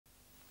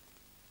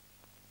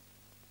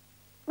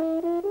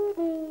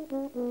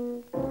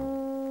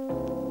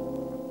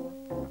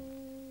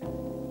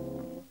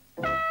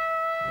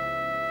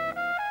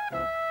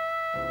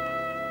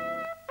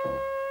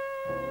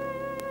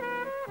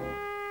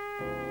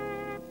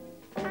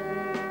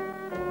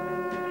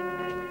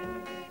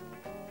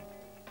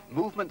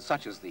Movements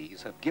such as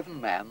these have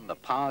given man the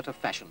power to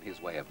fashion his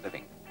way of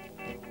living.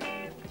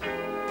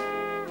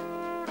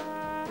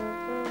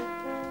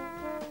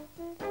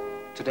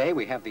 Today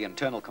we have the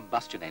internal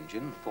combustion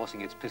engine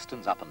forcing its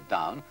pistons up and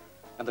down,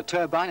 and the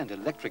turbine and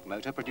electric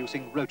motor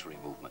producing rotary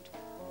movement.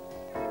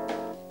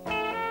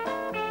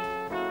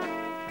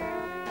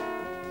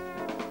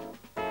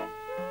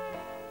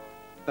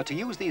 But to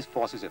use these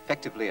forces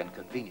effectively and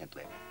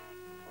conveniently,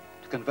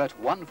 to convert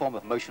one form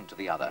of motion to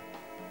the other,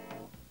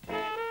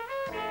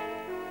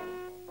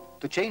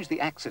 to change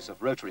the axis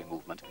of rotary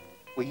movement,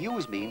 we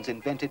use means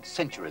invented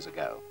centuries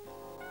ago.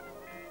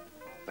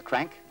 The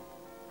crank,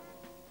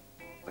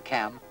 the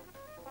cam,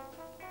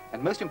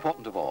 and most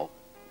important of all,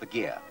 the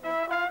gear.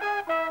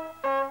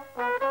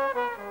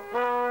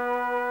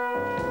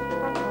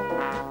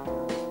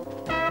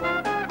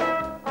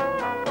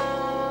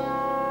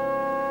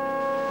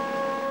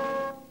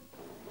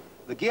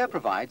 The gear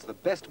provides the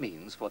best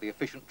means for the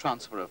efficient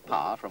transfer of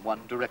power from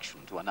one direction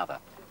to another.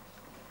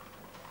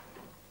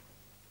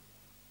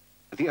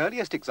 The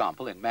earliest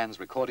example in man's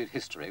recorded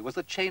history was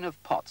the chain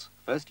of pots,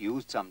 first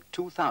used some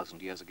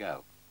 2,000 years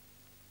ago.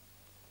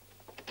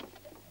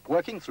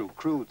 Working through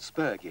crude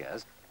spur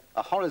gears,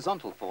 a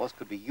horizontal force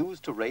could be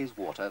used to raise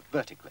water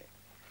vertically.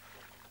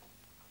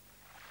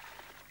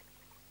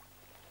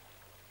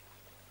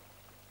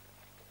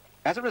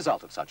 As a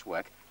result of such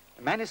work,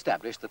 man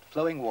established that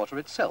flowing water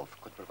itself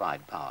could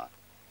provide power.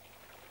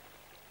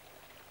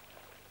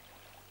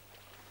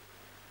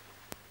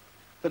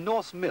 The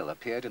Norse mill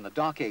appeared in the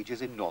Dark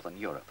Ages in northern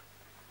Europe.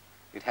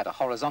 It had a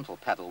horizontal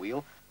paddle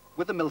wheel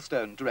with the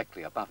millstone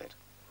directly above it.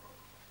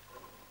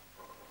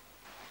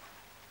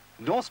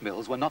 Norse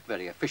mills were not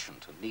very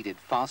efficient and needed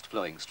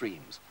fast-flowing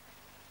streams,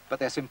 but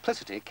their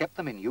simplicity kept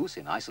them in use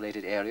in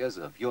isolated areas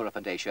of Europe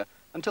and Asia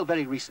until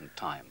very recent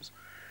times.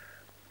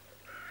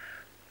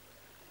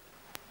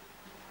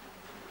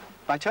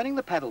 By turning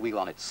the paddle wheel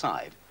on its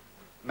side,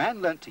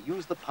 man learnt to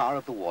use the power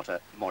of the water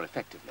more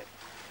effectively.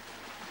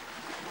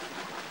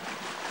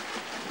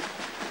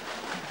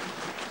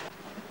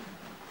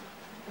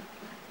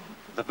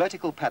 The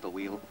vertical paddle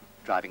wheel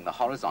driving the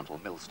horizontal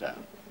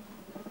millstone.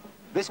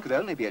 This could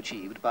only be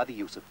achieved by the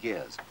use of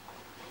gears.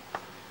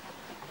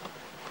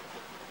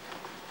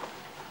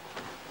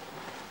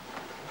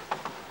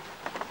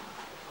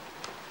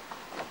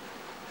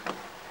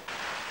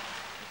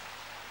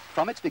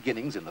 From its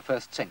beginnings in the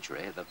 1st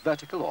century, the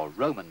vertical or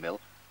Roman mill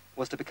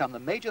was to become the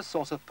major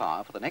source of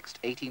power for the next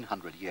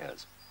 1800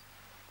 years.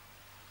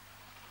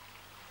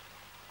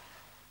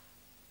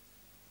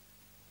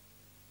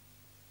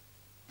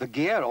 The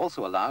gear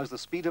also allows the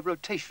speed of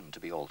rotation to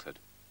be altered.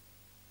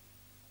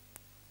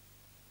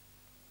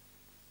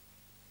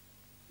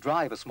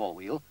 Drive a small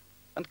wheel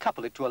and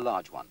couple it to a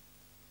large one.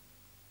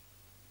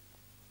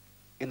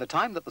 In the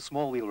time that the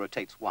small wheel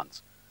rotates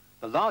once,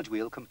 the large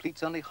wheel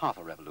completes only half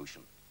a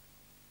revolution.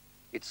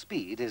 Its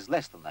speed is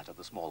less than that of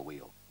the small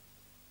wheel.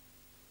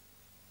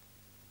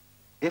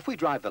 If we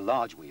drive the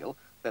large wheel,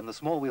 then the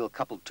small wheel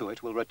coupled to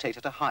it will rotate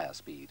at a higher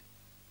speed.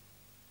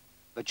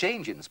 The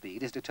change in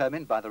speed is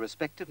determined by the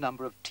respective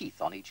number of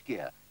teeth on each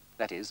gear,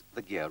 that is,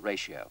 the gear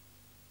ratio.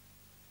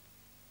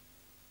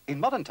 In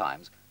modern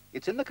times,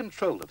 it's in the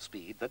control of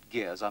speed that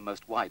gears are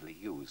most widely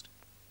used.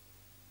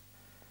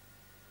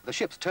 The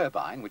ship's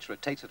turbine, which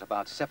rotates at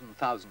about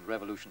 7,000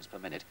 revolutions per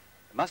minute,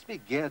 must be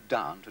geared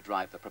down to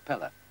drive the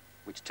propeller,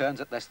 which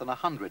turns at less than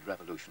 100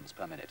 revolutions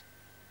per minute.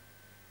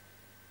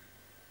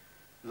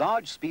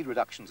 Large speed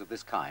reductions of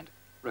this kind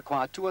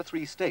require 2 or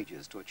 3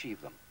 stages to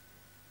achieve them.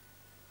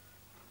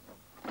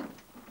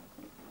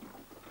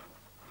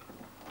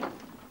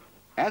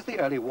 As the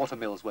early water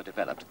mills were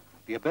developed,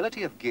 the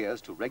ability of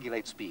gears to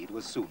regulate speed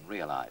was soon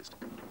realized.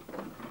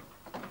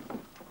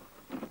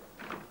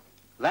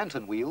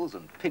 Lantern wheels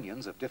and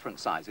pinions of different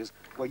sizes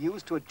were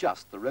used to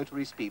adjust the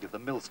rotary speed of the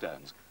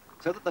millstones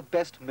so that the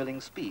best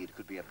milling speed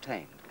could be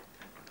obtained.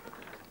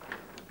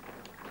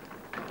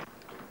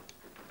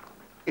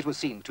 It was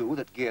seen, too,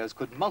 that gears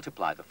could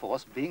multiply the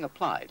force being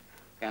applied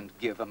and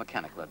give a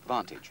mechanical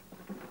advantage.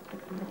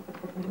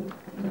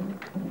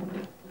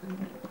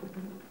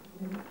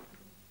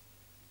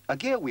 A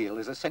gear wheel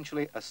is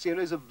essentially a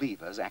series of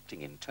levers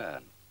acting in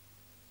turn.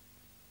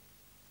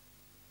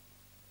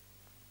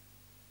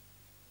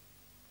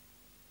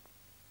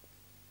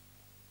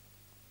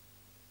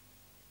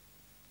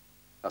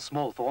 A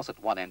small force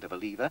at one end of a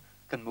lever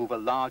can move a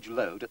large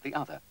load at the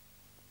other.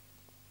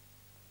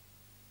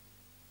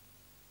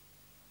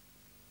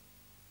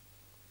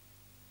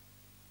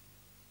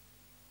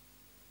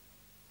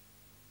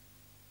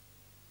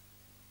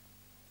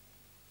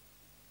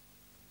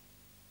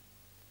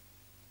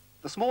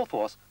 The small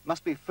force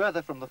must be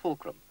further from the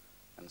fulcrum,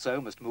 and so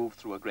must move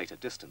through a greater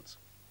distance.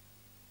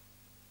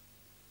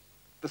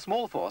 The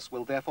small force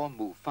will therefore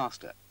move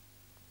faster.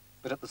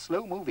 but at the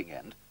slow-moving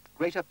end,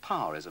 greater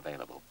power is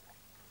available.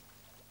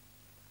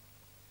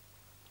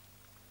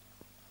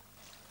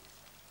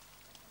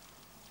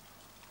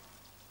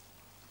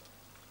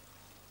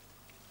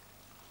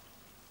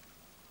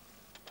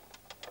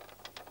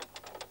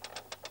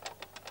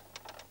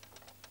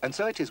 And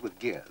so it is with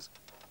gears.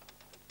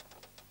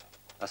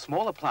 A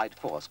small applied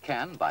force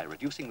can, by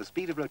reducing the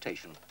speed of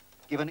rotation,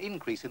 give an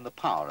increase in the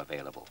power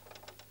available.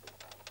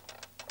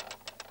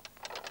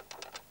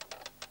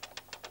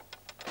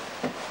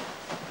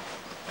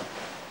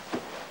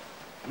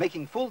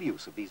 Making full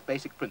use of these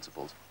basic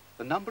principles,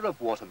 the number of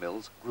water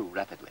mills grew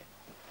rapidly.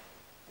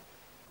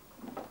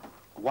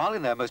 While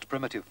in their most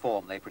primitive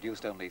form they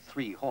produced only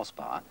 3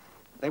 horsepower,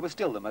 they were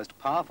still the most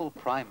powerful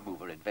prime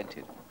mover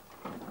invented.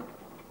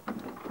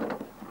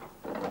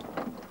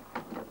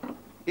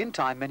 In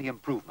time, many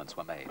improvements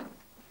were made.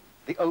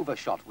 The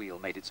overshot wheel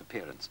made its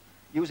appearance,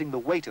 using the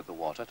weight of the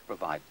water to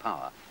provide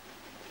power.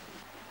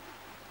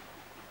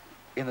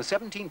 In the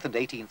 17th and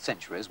 18th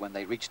centuries, when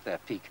they reached their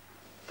peak,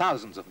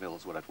 thousands of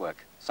mills were at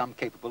work, some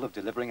capable of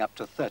delivering up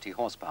to 30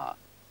 horsepower.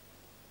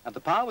 And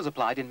the power was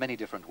applied in many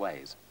different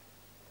ways.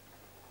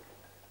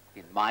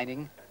 In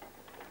mining,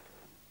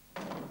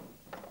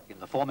 in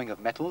the forming of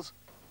metals,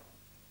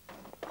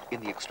 in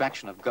the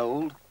extraction of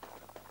gold,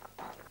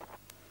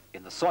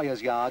 in the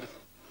sawyer's yard,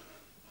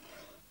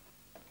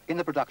 in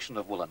the production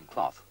of woolen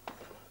cloth.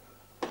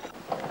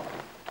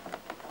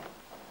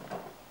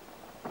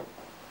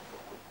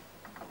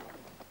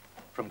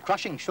 From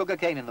crushing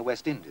sugarcane in the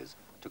West Indies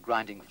to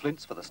grinding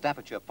flints for the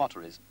Staffordshire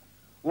potteries,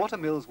 water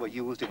mills were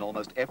used in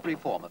almost every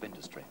form of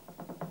industry.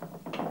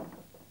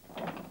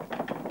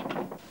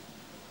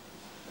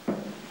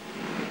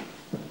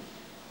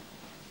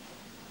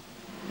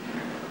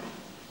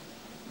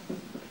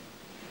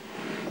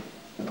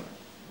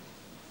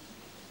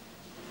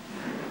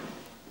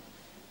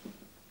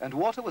 And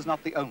water was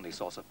not the only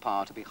source of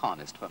power to be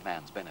harnessed for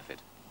man's benefit.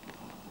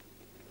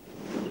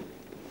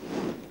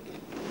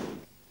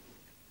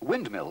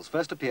 Windmills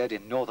first appeared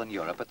in northern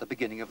Europe at the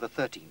beginning of the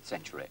 13th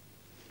century.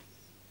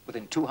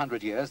 Within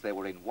 200 years, they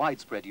were in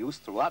widespread use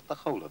throughout the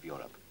whole of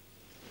Europe.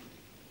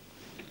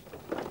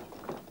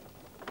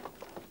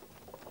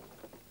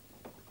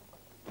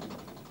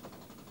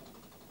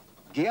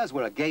 Gears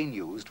were again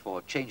used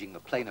for changing the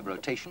plane of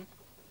rotation,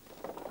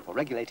 for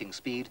regulating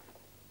speed,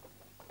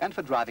 and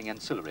for driving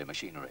ancillary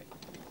machinery.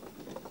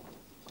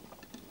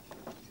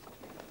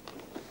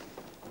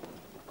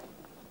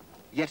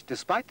 Yet,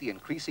 despite the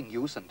increasing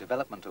use and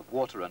development of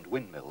water and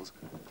windmills,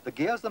 the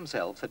gears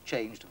themselves had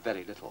changed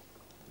very little.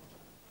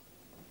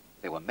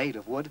 They were made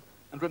of wood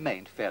and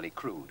remained fairly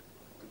crude.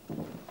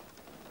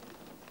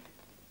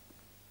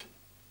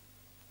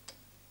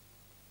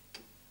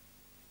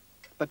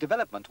 But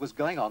development was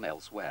going on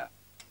elsewhere.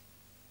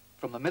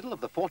 From the middle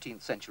of the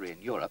 14th century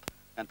in Europe,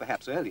 and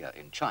perhaps earlier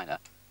in China,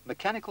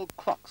 mechanical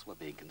clocks were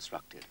being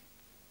constructed.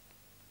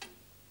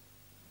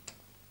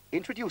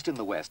 Introduced in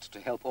the West to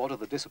help order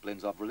the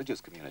disciplines of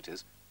religious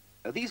communities,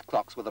 these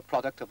clocks were the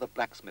product of the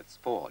blacksmith's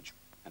forge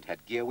and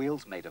had gear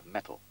wheels made of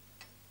metal.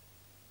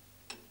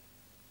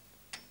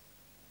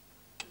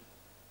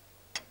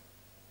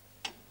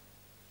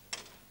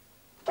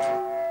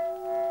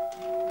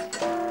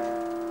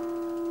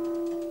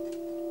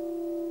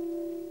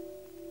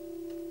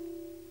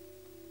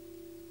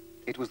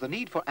 It was the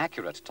need for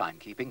accurate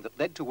timekeeping that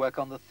led to work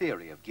on the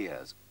theory of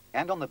gears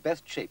and on the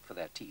best shape for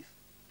their teeth.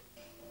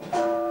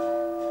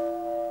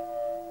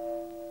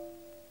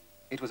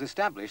 It was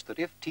established that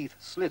if teeth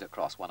slid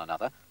across one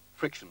another,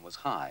 friction was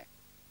high.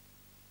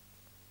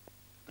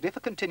 But if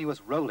a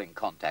continuous rolling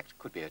contact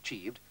could be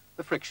achieved,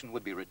 the friction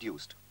would be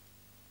reduced.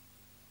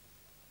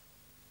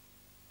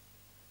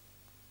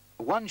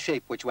 One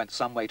shape which went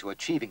some way to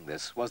achieving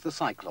this was the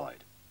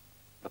cycloid,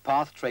 the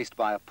path traced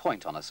by a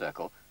point on a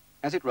circle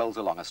as it rolls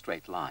along a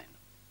straight line.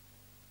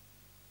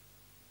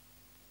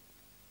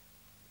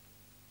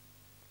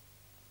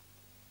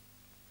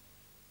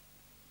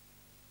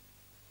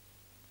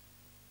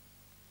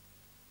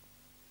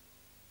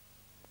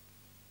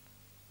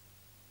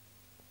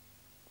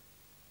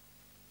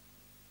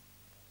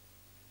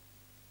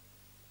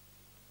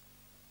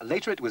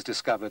 Later it was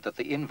discovered that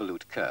the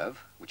involute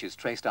curve, which is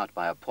traced out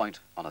by a point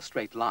on a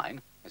straight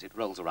line as it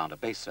rolls around a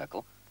base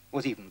circle,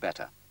 was even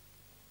better.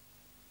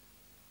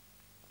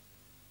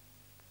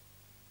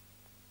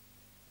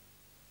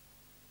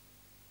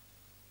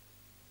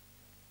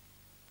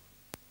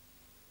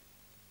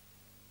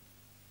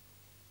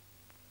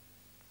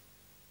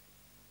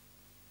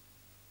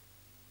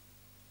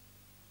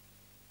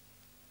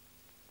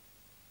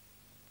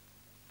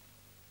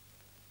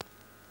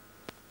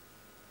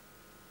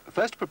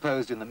 First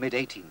proposed in the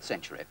mid-18th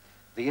century,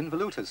 the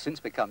involute has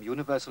since become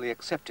universally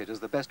accepted as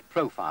the best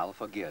profile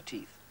for gear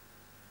teeth.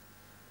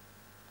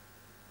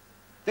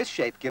 This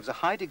shape gives a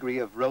high degree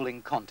of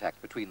rolling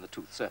contact between the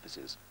tooth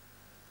surfaces.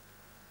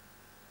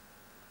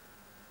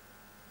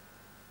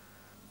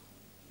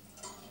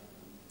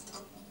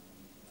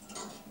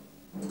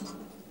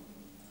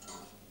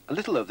 A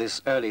little of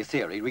this early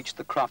theory reached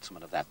the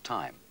craftsmen of that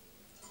time.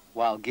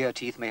 While gear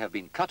teeth may have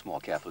been cut more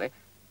carefully,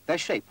 their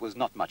shape was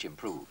not much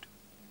improved.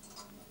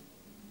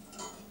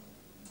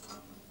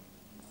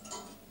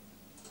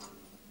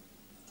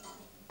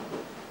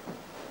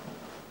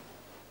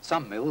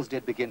 Some mills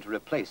did begin to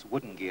replace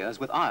wooden gears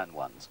with iron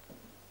ones,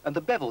 and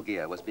the bevel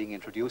gear was being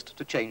introduced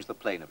to change the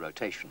plane of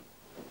rotation.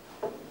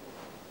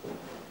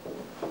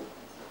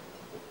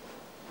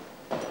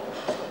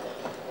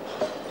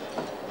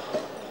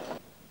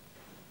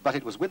 But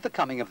it was with the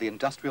coming of the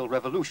Industrial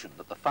Revolution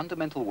that the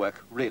fundamental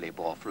work really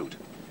bore fruit.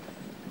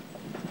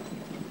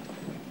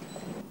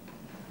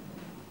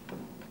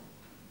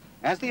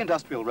 As the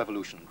Industrial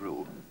Revolution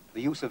grew,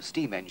 the use of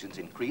steam engines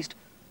increased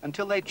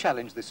until they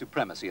challenged the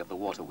supremacy of the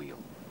water wheel.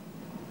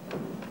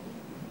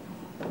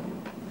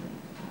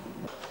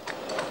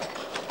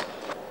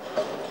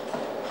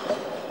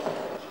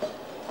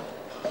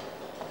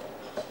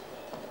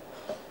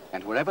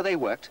 And wherever they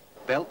worked,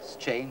 belts,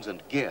 chains,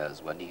 and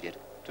gears were needed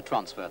to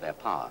transfer their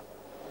power.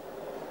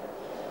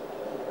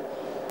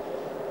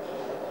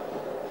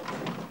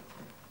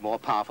 More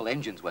powerful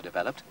engines were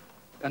developed,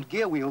 and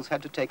gear wheels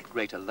had to take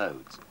greater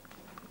loads.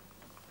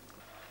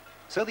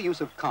 So the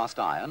use of cast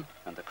iron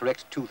and the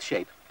correct tooth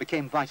shape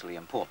became vitally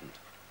important.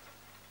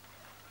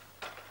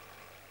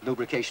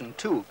 Lubrication,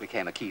 too,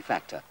 became a key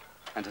factor,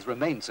 and has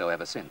remained so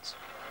ever since.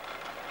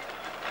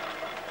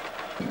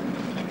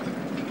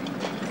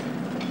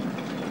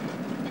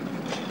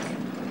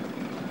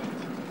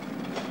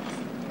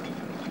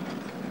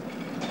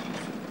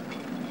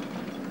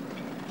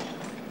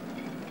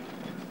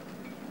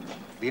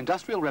 The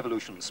Industrial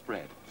Revolution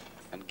spread,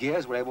 and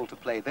gears were able to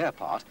play their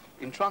part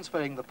in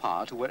transferring the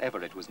power to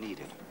wherever it was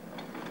needed.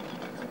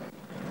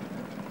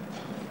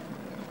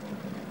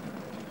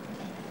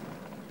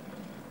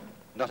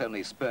 Not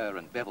only spur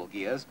and bevel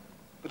gears,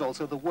 but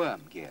also the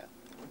worm gear.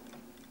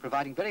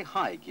 Providing very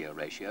high gear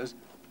ratios,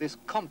 this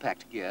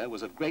compact gear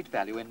was of great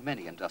value in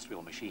many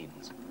industrial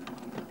machines.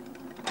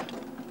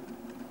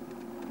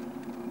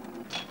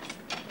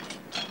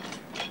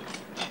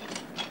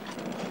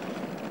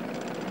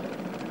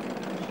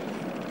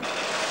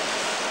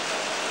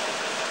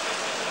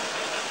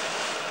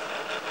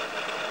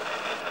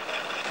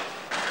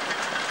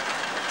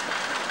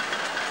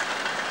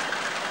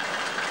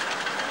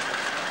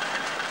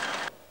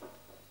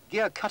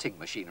 Gear cutting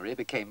machinery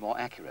became more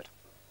accurate,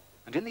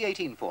 and in the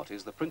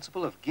 1840s the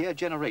principle of gear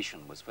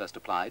generation was first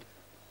applied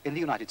in the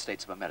United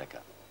States of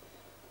America.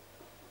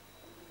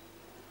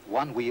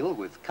 One wheel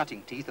with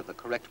cutting teeth of the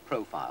correct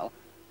profile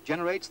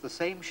generates the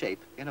same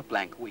shape in a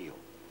blank wheel.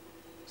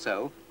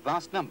 So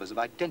vast numbers of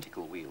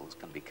identical wheels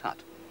can be cut.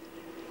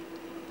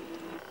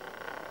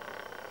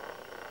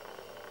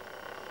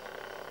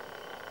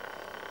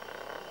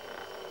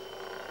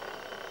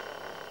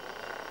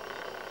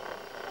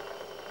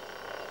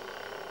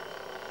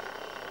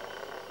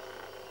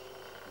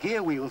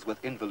 Gear wheels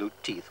with involute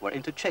teeth were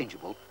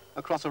interchangeable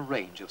across a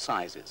range of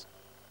sizes.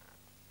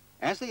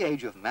 As the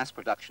age of mass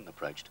production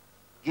approached,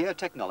 gear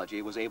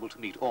technology was able to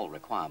meet all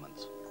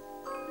requirements.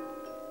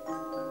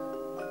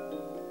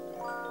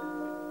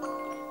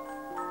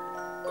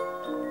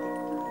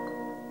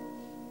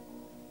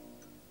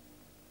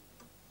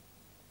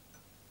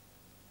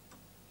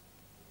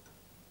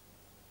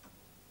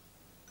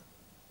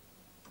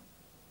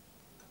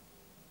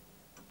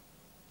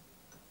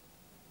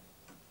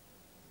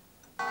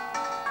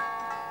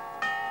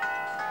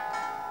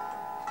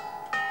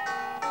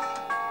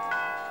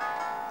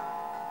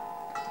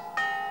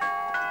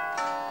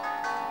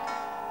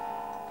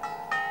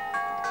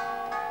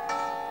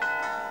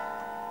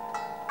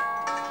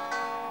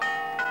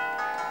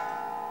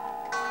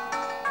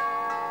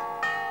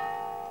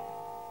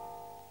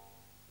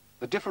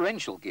 The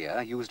differential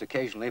gear, used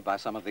occasionally by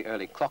some of the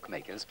early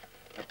clockmakers,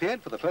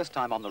 appeared for the first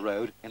time on the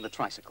road in the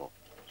tricycle.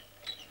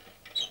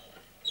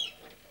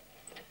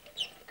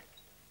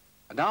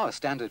 And now a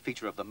standard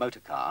feature of the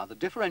motor car, the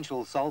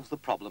differential solves the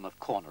problem of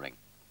cornering.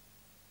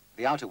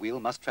 The outer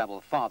wheel must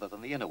travel farther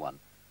than the inner one,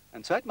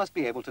 and so it must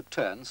be able to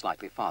turn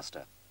slightly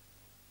faster.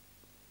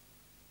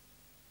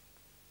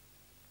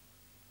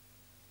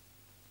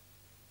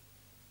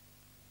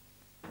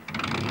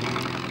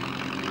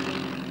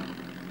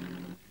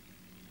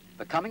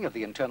 The coming of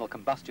the internal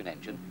combustion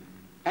engine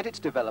and its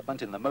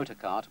development in the motor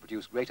car to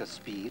produce greater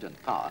speed and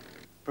power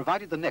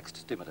provided the next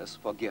stimulus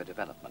for gear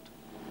development.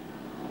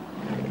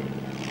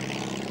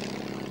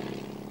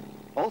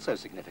 Also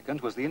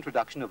significant was the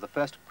introduction of the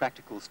first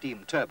practical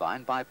steam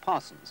turbine by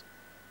Parsons,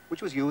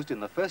 which was used in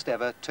the first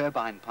ever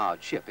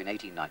turbine-powered ship in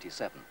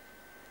 1897.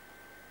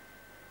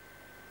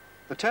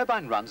 The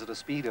turbine runs at a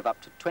speed of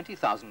up to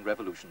 20,000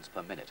 revolutions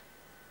per minute.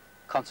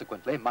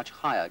 Consequently, much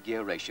higher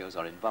gear ratios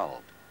are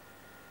involved.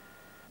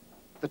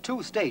 The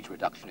two-stage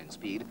reduction in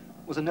speed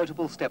was a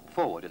notable step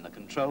forward in the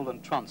control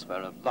and transfer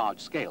of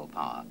large-scale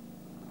power.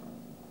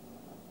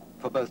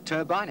 For both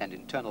turbine and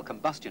internal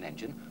combustion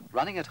engine,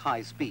 running at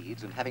high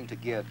speeds and having to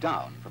gear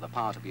down for the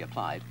power to be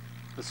applied,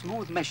 the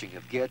smooth meshing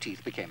of gear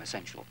teeth became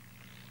essential.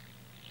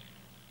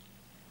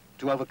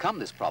 To overcome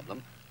this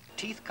problem,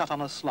 teeth cut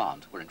on a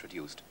slant were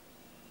introduced.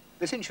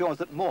 This ensures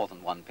that more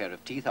than one pair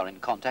of teeth are in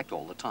contact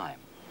all the time.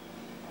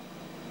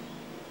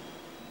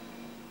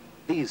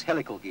 These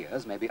helical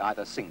gears may be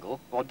either single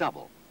or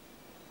double.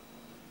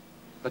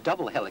 The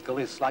double helical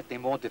is slightly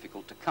more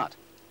difficult to cut,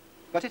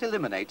 but it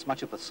eliminates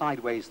much of the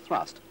sideways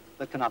thrust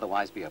that can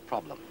otherwise be a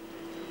problem.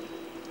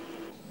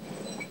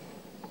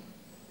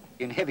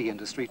 In heavy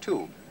industry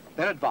too,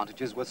 their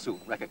advantages were soon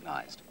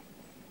recognized.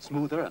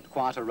 Smoother and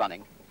quieter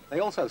running,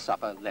 they also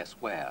suffer less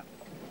wear.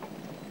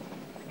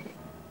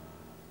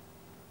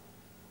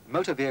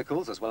 Motor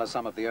vehicles, as well as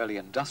some of the early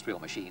industrial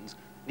machines,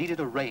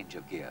 needed a range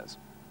of gears.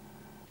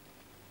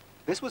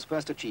 This was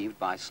first achieved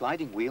by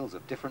sliding wheels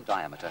of different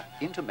diameter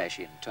into mesh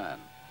in turn.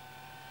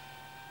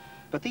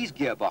 But these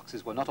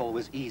gearboxes were not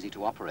always easy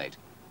to operate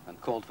and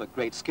called for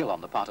great skill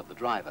on the part of the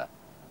driver.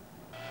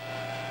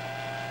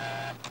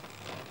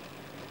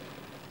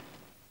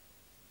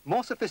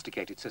 More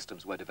sophisticated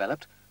systems were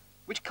developed,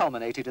 which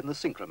culminated in the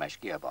synchromesh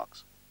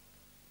gearbox.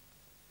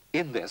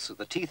 In this,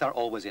 the teeth are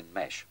always in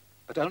mesh,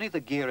 but only the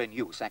gear in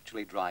use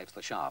actually drives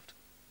the shaft.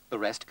 The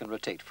rest can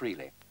rotate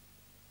freely.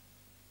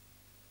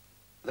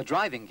 The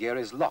driving gear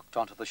is locked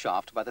onto the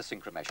shaft by the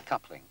synchromesh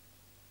coupling.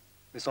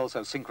 This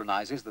also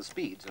synchronizes the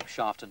speeds of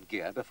shaft and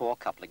gear before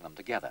coupling them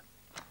together.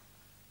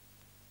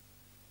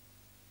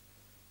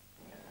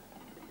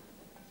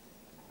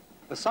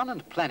 The Sun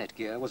and Planet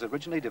gear was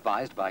originally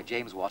devised by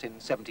James Watt in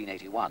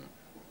 1781,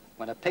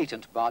 when a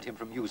patent barred him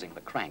from using the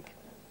crank.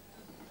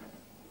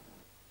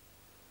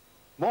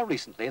 More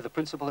recently, the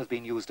principle has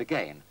been used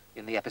again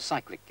in the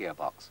epicyclic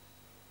gearbox.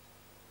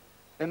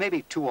 There may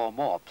be 2 or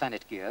more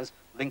Planet gears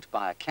linked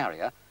by a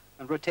carrier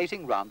and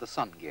rotating round the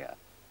Sun gear.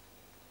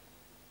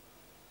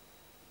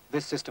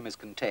 This system is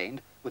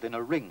contained within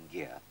a ring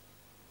gear.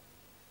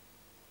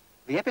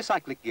 The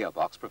epicyclic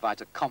gearbox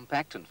provides a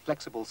compact and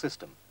flexible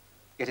system.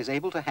 It is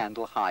able to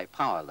handle high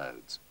power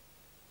loads.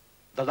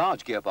 The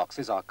large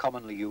gearboxes are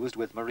commonly used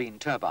with marine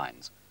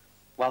turbines,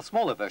 while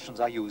smaller versions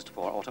are used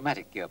for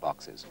automatic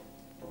gearboxes.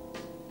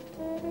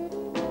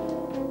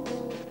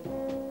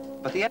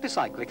 But the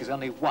epicyclic is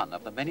only one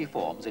of the many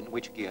forms in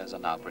which gears are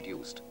now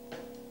produced.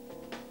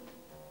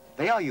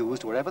 They are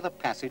used wherever the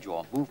passage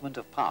or movement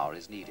of power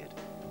is needed.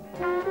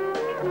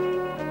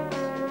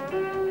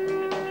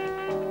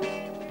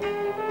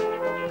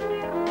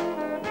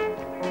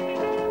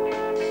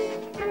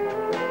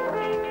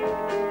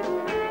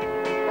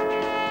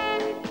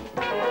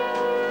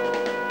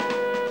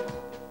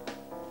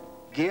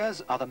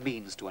 Gears are the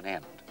means to an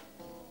end.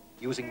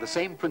 Using the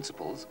same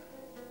principles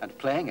and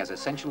playing as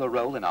essential a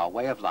role in our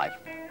way of life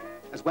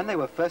as when they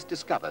were first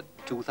discovered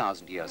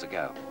 2,000 years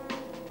ago.